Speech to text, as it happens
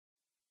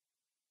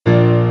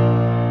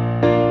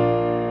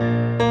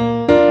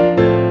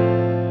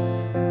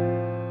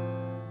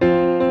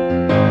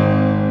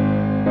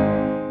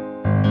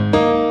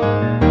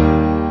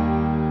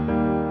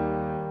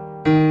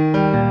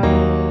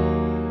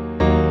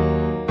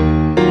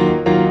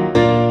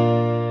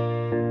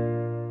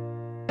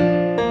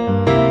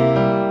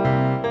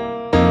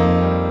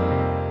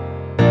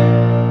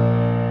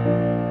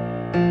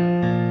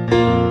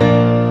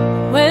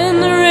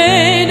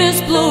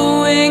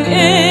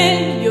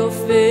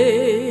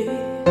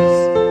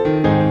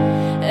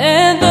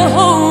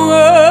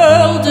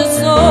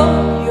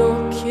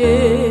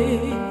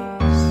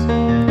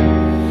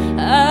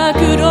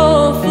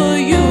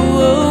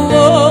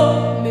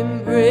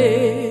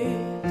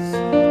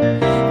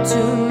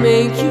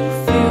make you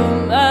feel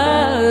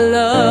my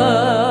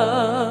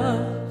love.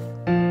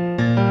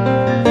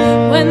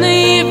 When the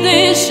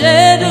evening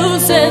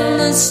shadows and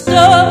the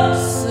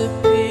stars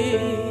appear,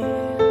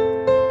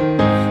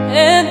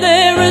 and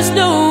there is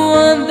no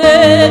one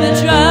there to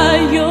dry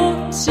your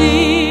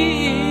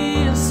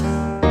tears,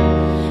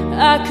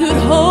 I could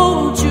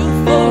hold you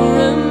for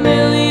a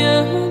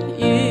million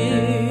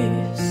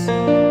years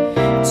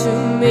to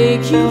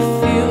make you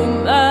feel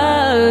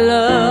my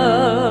love.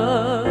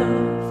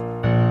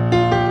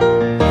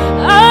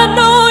 I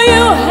know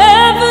you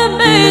haven't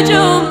made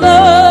your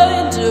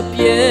mind up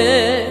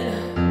yet,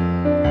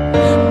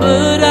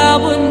 but I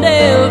would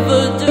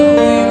never do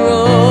you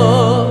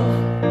wrong.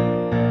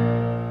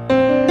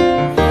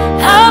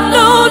 I've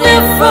known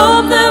it from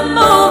the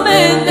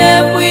moment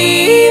that we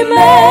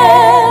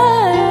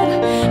met.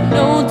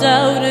 No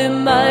doubt in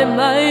my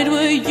mind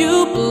where you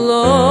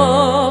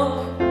belong.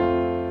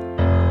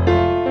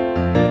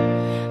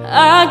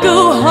 I go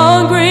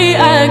hungry,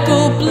 I go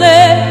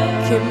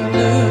black and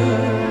blue,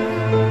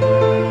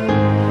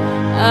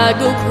 I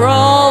go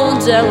crawl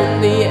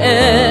down the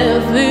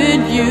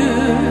avenue.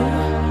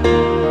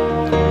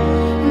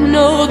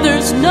 No,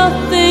 there's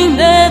nothing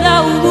that I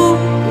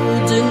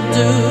wouldn't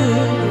do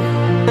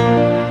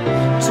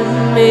to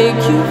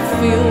make you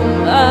feel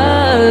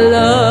my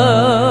love.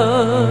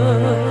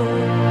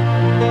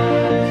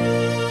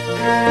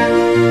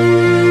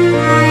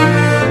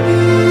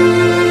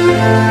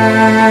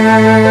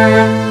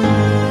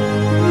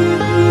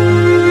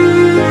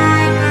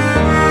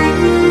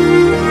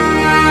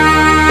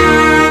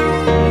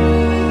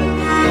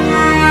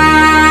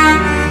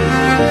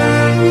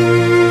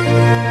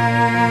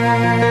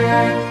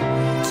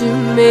 To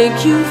make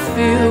you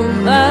feel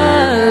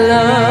my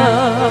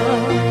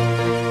love.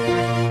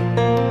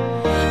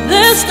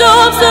 The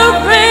storms are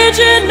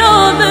raging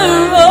on the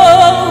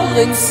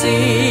rolling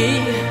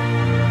sea,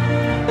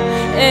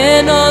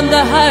 and on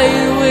the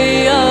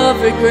highway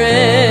of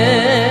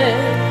regret.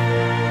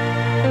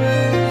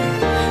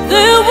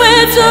 The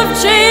winds of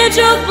change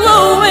are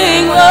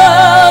blowing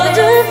wild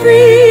and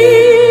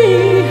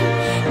free.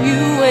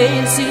 You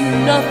ain't seen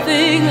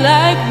nothing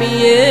like me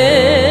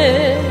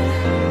yet.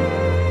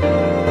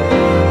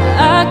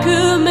 I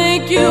could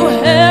make you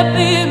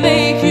happy,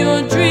 make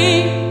your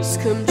dreams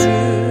come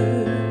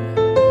true.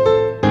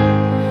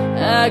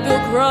 I go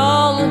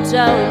crawling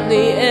down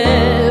the